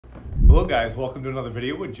Hello guys, welcome to another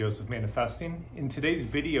video with Joseph Manifesting. In today's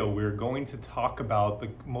video, we're going to talk about the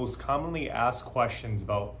most commonly asked questions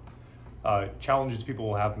about challenges people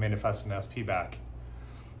will have manifesting SP back.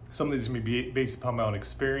 Some of these are going to be based upon my own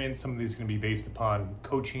experience. Some of these are going to be based upon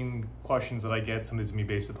coaching questions that I get. Some of these are going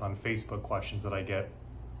to be based upon Facebook questions that I get.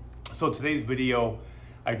 So today's video,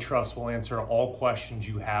 I trust, will answer all questions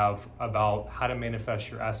you have about how to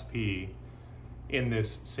manifest your SP in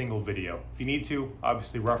this single video. If you need to,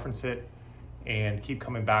 obviously reference it and keep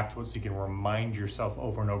coming back to it so you can remind yourself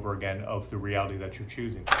over and over again of the reality that you're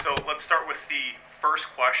choosing. So let's start with the first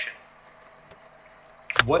question.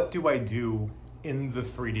 What do I do in the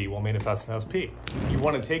 3D while manifesting SP? You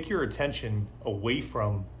want to take your attention away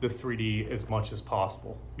from the 3D as much as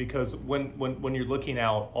possible, because when you're looking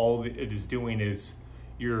out, all it is doing is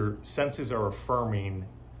your senses are affirming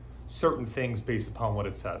certain things based upon what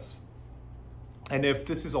it says. And if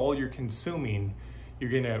this is all you're consuming, you're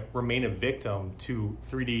going to remain a victim to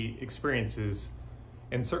 3D experiences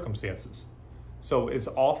and circumstances. So as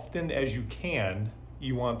often as you can,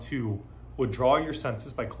 you want to withdraw your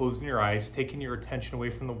senses by closing your eyes, taking your attention away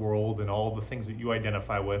from the world and all the things that you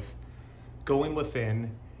identify with, going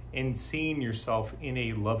within and seeing yourself in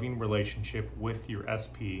a loving relationship with your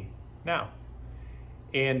SP now.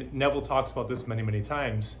 And Neville talks about this many, many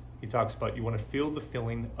times. He talks about you want to feel the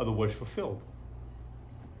feeling of the wish fulfilled.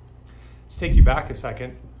 Let's take you back a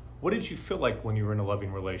second. What did you feel like when you were in a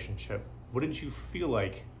loving relationship? What did you feel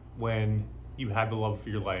like when you had the love of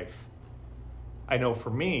your life? I know for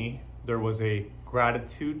me, there was a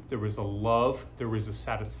gratitude, there was a love, there was a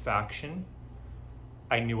satisfaction.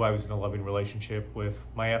 I knew I was in a loving relationship with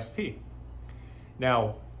my SP.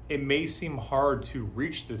 Now, it may seem hard to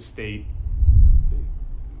reach this state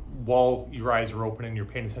while your eyes are open and you're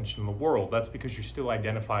paying attention to the world. That's because you're still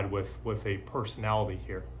identified with a personality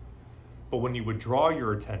here. But when you withdraw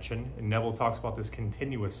your attention, and Neville talks about this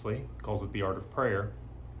continuously, calls it the art of prayer,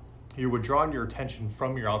 you're withdrawing your attention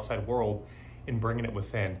from your outside world and bringing it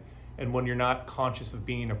within. And when you're not conscious of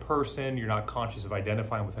being a person, you're not conscious of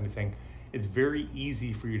identifying with anything, it's very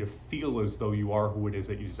easy for you to feel as though you are who it is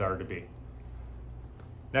that you desire to be.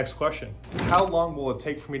 Next question. How long will it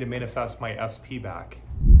take for me to manifest my SP back?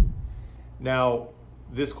 Now,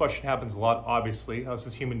 this question happens a lot, obviously. Us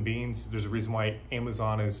as human beings, there's a reason why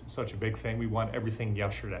Amazon is such a big thing. We want everything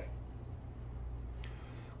yesterday.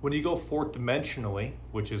 When you go fourth dimensionally,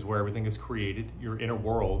 which is where everything is created, your inner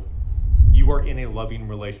world, you are in a loving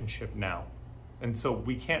relationship now. And so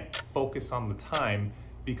we can't focus on the time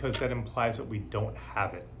because that implies that we don't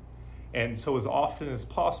have it. And so as often as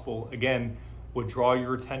possible, again, withdraw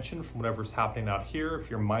your attention from whatever's happening out here. If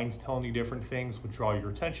your mind's telling you different things, withdraw your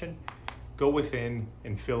attention. Go within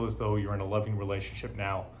and feel as though you're in a loving relationship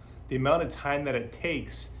now. The amount of time that it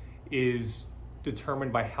takes is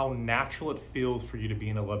determined by how natural it feels for you to be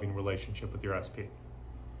in a loving relationship with your SP.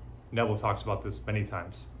 Neville talks about this many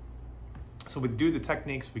times. So we do the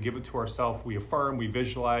techniques, we give it to ourselves, we affirm, we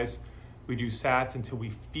visualize, we do sats until we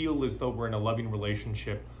feel as though we're in a loving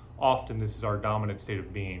relationship. Often this is our dominant state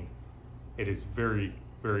of being. It is very,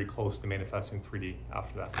 very close to manifesting 3D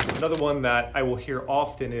after that. Another one that I will hear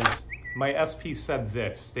often is, my SP said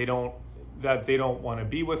this, that they don't want to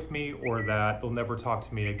be with me, or that they'll never talk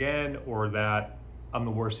to me again, or that I'm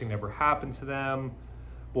the worst thing that ever happened to them.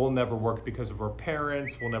 We'll never work because of our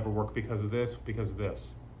parents. We'll never work because of this, because of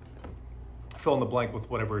this. Fill in the blank with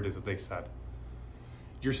whatever it is that they said.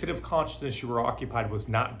 Your state of consciousness you were occupied was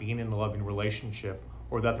not being in a loving relationship,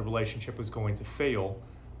 or that the relationship was going to fail,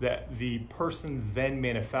 that the person then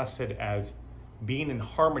manifested as being in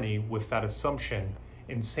harmony with that assumption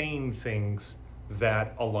and saying things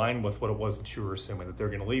that align with what it was that you were assuming, that they're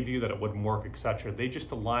going to leave you, that it wouldn't work, etc. They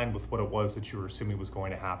just aligned with what it was that you were assuming was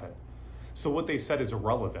going to happen. So what they said is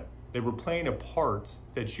irrelevant. They were playing a part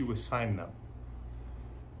that you assigned them.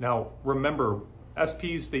 Now, remember,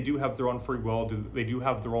 SPs, they do have their own free will, they do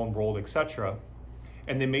have their own role, etc.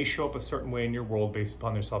 And they may show up a certain way in your world based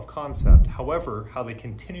upon their self-concept. However, how they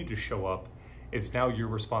continue to show up is now your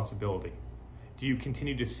responsibility. Do you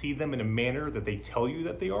continue to see them in a manner that they tell you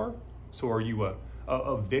that they are? So are you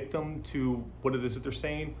a victim to what it is that they're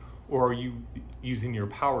saying? Or are you using your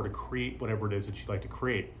power to create whatever it is that you'd like to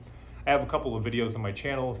create? I have a couple of videos on my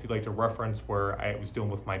channel, if you'd like to reference, where I was dealing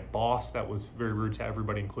with my boss that was very rude to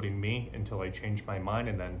everybody, including me, until I changed my mind,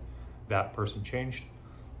 and then that person changed.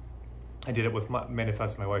 I did it with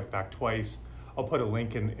manifest my wife back twice. I'll put a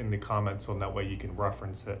link in the comments so that way you can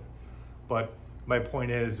reference it. But my point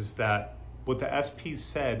is that what the SP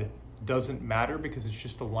said doesn't matter, because it's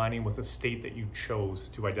just aligning with a state that you chose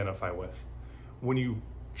to identify with. When you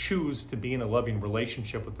choose to be in a loving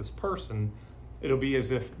relationship with this person, It'll be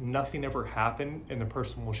as if nothing ever happened, and the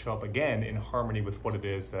person will show up again in harmony with what it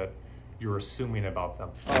is that you're assuming about them.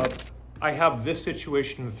 I have this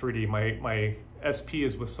situation in 3D. My SP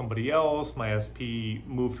is with somebody else. My SP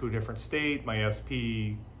moved to a different state. My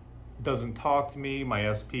SP doesn't talk to me.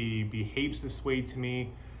 My SP behaves this way to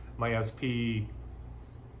me. My SP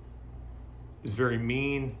is very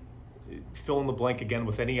mean. Fill in the blank again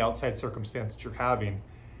with any outside circumstance that you're having.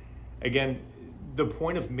 Again, the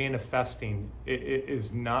point of manifesting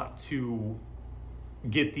is not to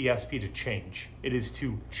get the SP to change. It is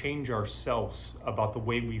to change ourselves about the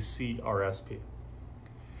way we see our SP.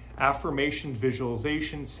 Affirmation,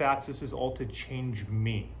 visualization, SATS, this is all to change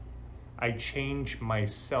me. I change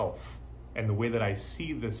myself and the way that I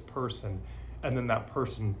see this person, and then that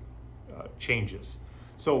person changes.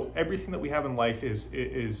 So everything that we have in life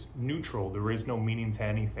is neutral. There is no meaning to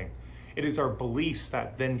anything. It is our beliefs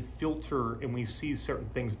that then filter, and we see certain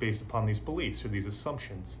things based upon these beliefs or these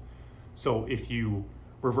assumptions. So if you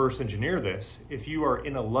reverse engineer this, if you are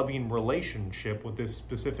in a loving relationship with this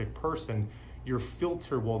specific person, your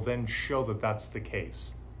filter will then show that that's the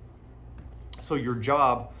case. So your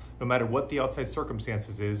job, no matter what the outside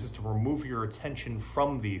circumstances is to remove your attention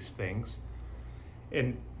from these things.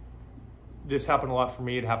 And this happened a lot for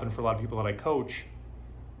me. It happened for a lot of people that I coach.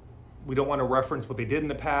 We don't want to reference what they did in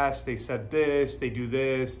the past. They said this, they do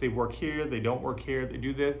this, they work here, they don't work here, they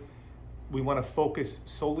do this. We want to focus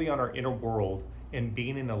solely on our inner world and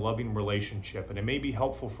being in a loving relationship. And it may be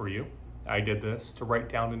helpful for you, I did this, to write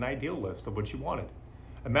down an ideal list of what you wanted.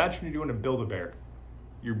 Imagine you're doing a Build-A-Bear.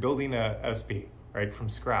 You're building a SP, right, from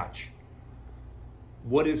scratch.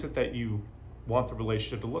 What is it that you want the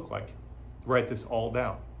relationship to look like? Write this all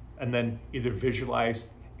down. And then either visualize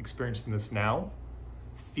experiencing this now,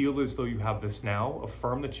 feel as though you have this now,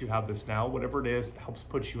 affirm that you have this now, whatever it is that helps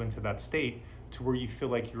put you into that state to where you feel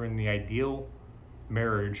like you're in the ideal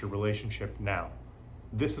marriage or relationship now.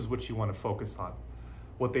 This is what you want to focus on.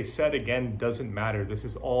 What they said, again, doesn't matter. This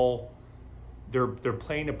is all, they're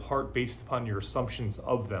playing a part based upon your assumptions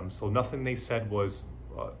of them. So nothing they said was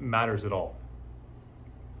matters at all.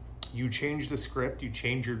 You change the script, you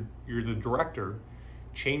change you're the director,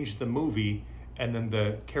 change the movie, and then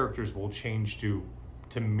the characters will change to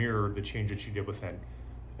mirror the change that you did within.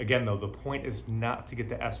 Again, though, the point is not to get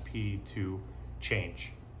the SP to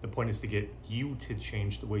change. The point is to get you to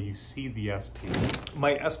change the way you see the SP.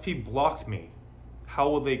 My SP blocked me. How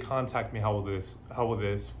will they contact me? How will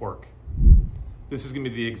this work? This is gonna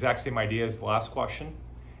be the exact same idea as the last question.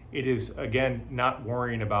 It is, again, not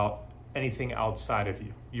worrying about anything outside of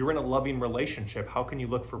you. You're in a loving relationship. How can you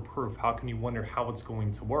look for proof? How can you wonder how it's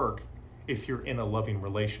going to work if you're in a loving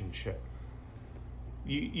relationship?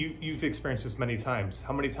 You've experienced this many times.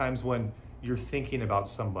 How many times when you're thinking about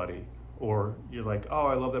somebody, or you're like, oh,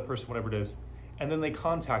 I love that person, whatever it is, and then they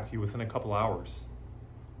contact you within a couple hours.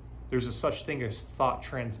 There's a such thing as thought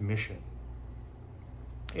transmission.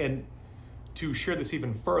 And to share this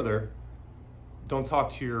even further, don't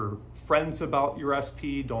talk to your friends about your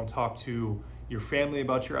SP, don't talk to your family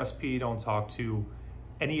about your SP, don't talk to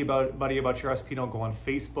anybody about your SP, don't go on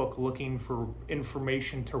Facebook looking for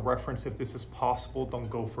information to reference if this is possible, don't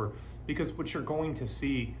go for, because what you're going to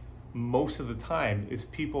see most of the time is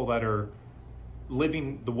people that are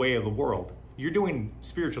living the way of the world. You're doing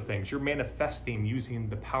spiritual things, you're manifesting using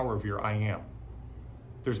the power of your I am.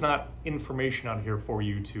 There's not information out here for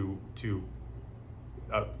you to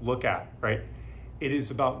look at, right? It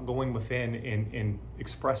is about going within and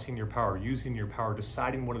expressing your power, using your power,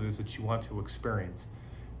 deciding what it is that you want to experience,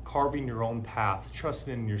 carving your own path,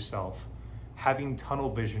 trusting in yourself, having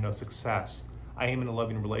tunnel vision of success. I am in a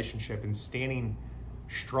loving relationship, and standing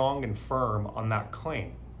strong and firm on that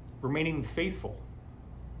claim, remaining faithful.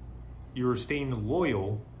 You're staying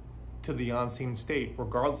loyal to the unseen state,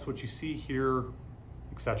 regardless of what you see, hear,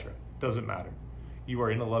 etc. Doesn't matter. You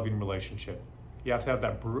are in a loving relationship. You have to have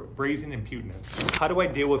that brazen impudence. How do I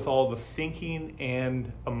deal with all the thinking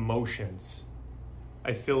and emotions?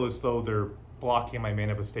 I feel as though they're blocking my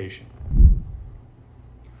manifestation.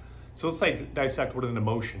 So let's dissect what an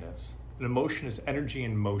emotion is. An emotion is energy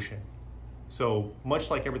in motion. So much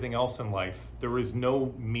like everything else in life, there is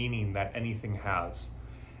no meaning that anything has.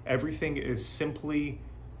 Everything is simply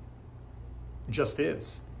just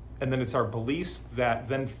is. And then it's our beliefs that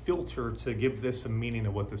then filter to give this a meaning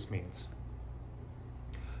of what this means.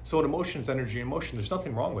 So an emotion is energy in motion. There's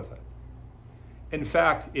nothing wrong with it. In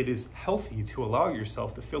fact, it is healthy to allow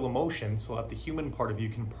yourself to feel emotions so that the human part of you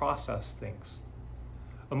can process things.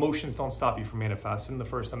 Emotions don't stop you from manifesting. The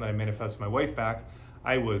first time that I manifested my wife back,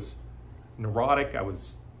 I was neurotic, I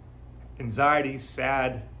was anxiety,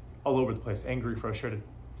 sad, all over the place, angry, frustrated.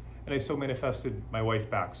 and I still manifested my wife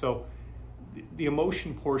back. So the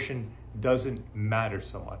emotion portion doesn't matter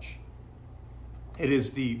so much. It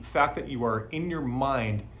is the fact that you are in your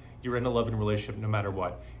mind, you're in a loving relationship no matter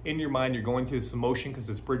what. In your mind, you're going through this emotion because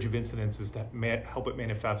it's bridge of incidences that help it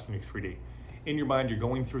manifest in your 3D. In your mind, you're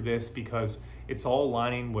going through this because it's all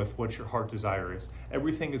aligning with what your heart desire is.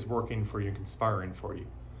 Everything is working for you and conspiring for you.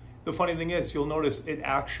 The funny thing is, you'll notice it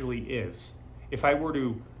actually is. If I were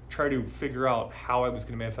to try to figure out how I was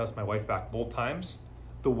going to manifest my wife back both times,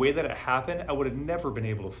 the way that it happened, I would have never been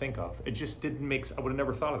able to think of. It just didn't make sense. I would have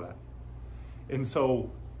never thought of that. And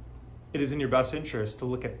so it is in your best interest to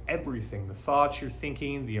look at everything, the thoughts you're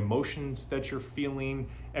thinking, the emotions that you're feeling,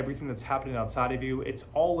 everything that's happening outside of you. It's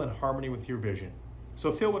all in harmony with your vision.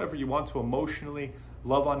 So feel whatever you want to emotionally,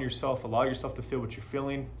 love on yourself, allow yourself to feel what you're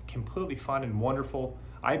feeling, completely fine and wonderful.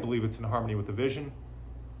 I believe it's in harmony with the vision.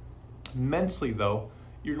 Mentally though,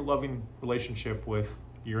 you're in a loving relationship with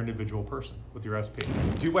your individual person, with your SP.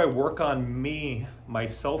 Do I work on me, my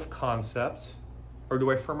self-concept, or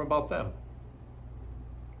do I affirm about them?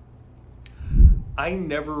 I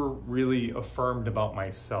never really affirmed about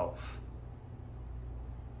myself.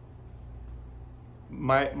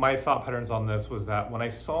 My thought patterns on this was that when I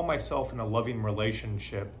saw myself in a loving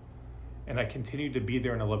relationship and I continued to be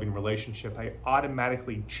there in a loving relationship, I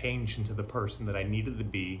automatically changed into the person that I needed to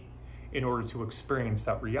be in order to experience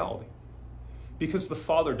that reality. Because the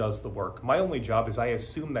Father does the work. My only job is I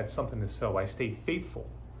assume that something is so. I stay faithful.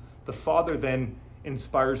 The Father then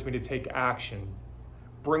inspires me to take action,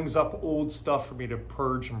 brings up old stuff for me to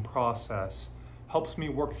purge and process, helps me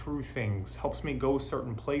work through things, helps me go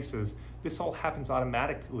certain places. This all happens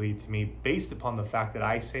automatically to me based upon the fact that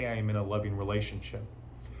I say I am in a loving relationship.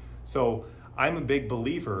 So I'm a big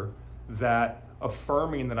believer that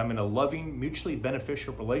affirming that I'm in a loving, mutually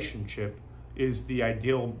beneficial relationship is the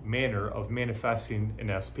ideal manner of manifesting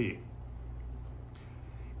an SP.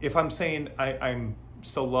 If I'm saying I'm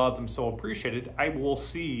so loved, I'm so appreciated, I will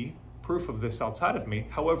see proof of this outside of me.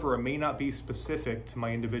 However, it may not be specific to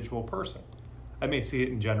my individual person. I may see it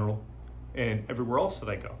in general and everywhere else that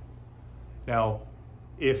I go. Now,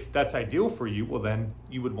 if that's ideal for you, well then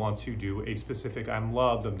you would want to do a specific I'm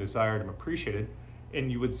loved, I'm desired, I'm appreciated,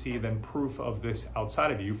 and you would see then proof of this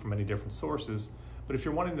outside of you from many different sources. But if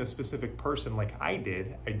you're wanting a specific person like I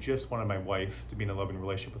did, I just wanted my wife to be in a loving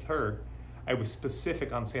relationship with her, I was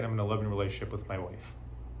specific on saying I'm in a loving relationship with my wife.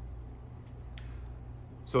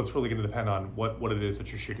 So it's really going to depend on what it is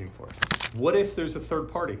that you're shooting for. What if there's a third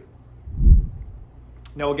party?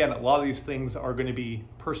 Now again, a lot of these things are going to be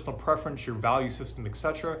personal preference, your value system,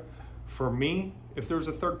 etc. For me, if there's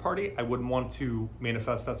a third party, I wouldn't want to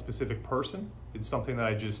manifest that specific person. It's something that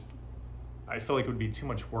I feel like it would be too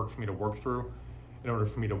much work for me to work through in order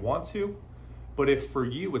for me to want to. But if for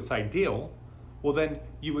you it's ideal, well then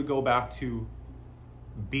you would go back to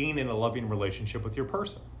being in a loving relationship with your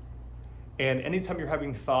person. And anytime you're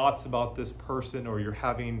having thoughts about this person or you're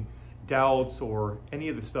having doubts or any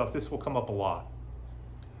of the stuff, this will come up a lot.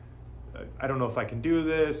 I don't know if I can do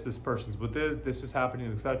this, this person's with this is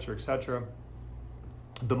happening, etc., etc.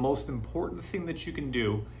 The most important thing that you can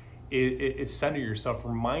do is center yourself,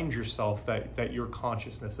 remind yourself that you're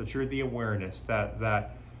consciousness, that you're the awareness,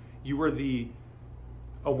 that you are the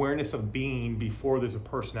awareness of being before there's a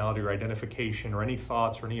personality or identification or any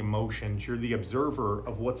thoughts or any emotions. You're the observer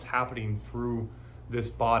of what's happening through this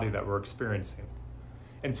body that we're experiencing.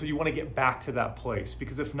 And so you want to get back to that place,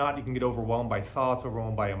 because if not, you can get overwhelmed by thoughts,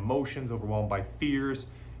 overwhelmed by emotions, overwhelmed by fears.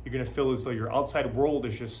 You're going to feel as though your outside world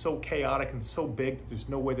is just so chaotic and so big that there's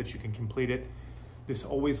no way that you can complete it. This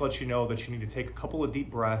always lets you know that you need to take a couple of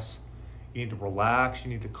deep breaths. You need to relax.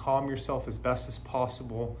 You need to calm yourself as best as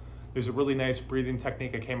possible. There's a really nice breathing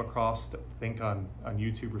technique I came across, I think on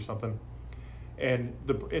YouTube or something. And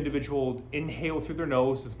the individual inhale through their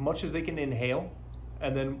nose as much as they can inhale,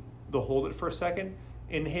 and then they'll hold it for a second.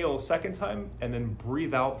 Inhale a second time, and then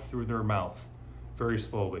breathe out through their mouth very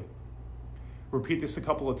slowly. Repeat this a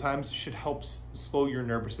couple of times. It should help slow your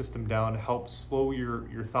nervous system down, help slow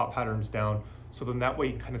your thought patterns down, so then that way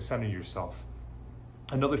you kind of center yourself.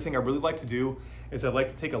 Another thing I really like to do is I like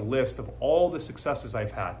to take a list of all the successes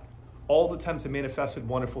I've had, all the times I manifested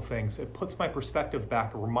wonderful things. It puts my perspective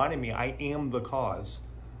back, reminding me I am the cause.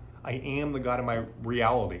 I am the God of my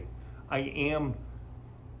reality. I am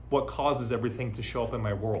what causes everything to show up in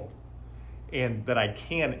my world. And that I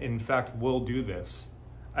can, in fact, will do this.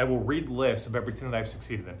 I will read lists of everything that I've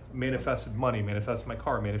succeeded in. Manifested money, manifested my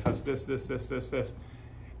car, manifested this.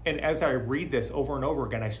 And as I read this over and over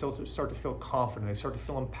again, I still start to feel confident. I start to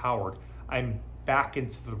feel empowered. I'm back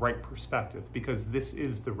into the right perspective, because this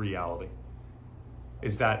is the reality,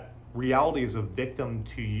 is that reality is a victim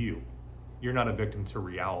to you. You're not a victim to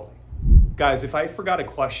reality. Guys, if I forgot a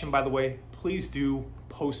question, by the way, please do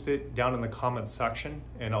post it down in the comments section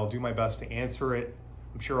and I'll do my best to answer it.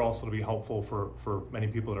 I'm sure also to be helpful for many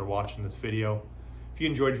people that are watching this video. If you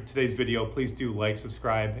enjoyed today's video, please do like,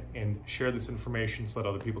 subscribe, and share this information so that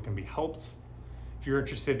other people can be helped. If you're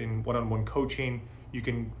interested in one-on-one coaching, you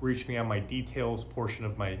can reach me on my details portion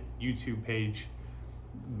of my YouTube page.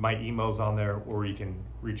 My email's on there, or you can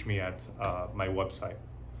reach me at my website.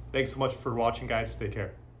 Thanks so much for watching, guys. Take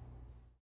care.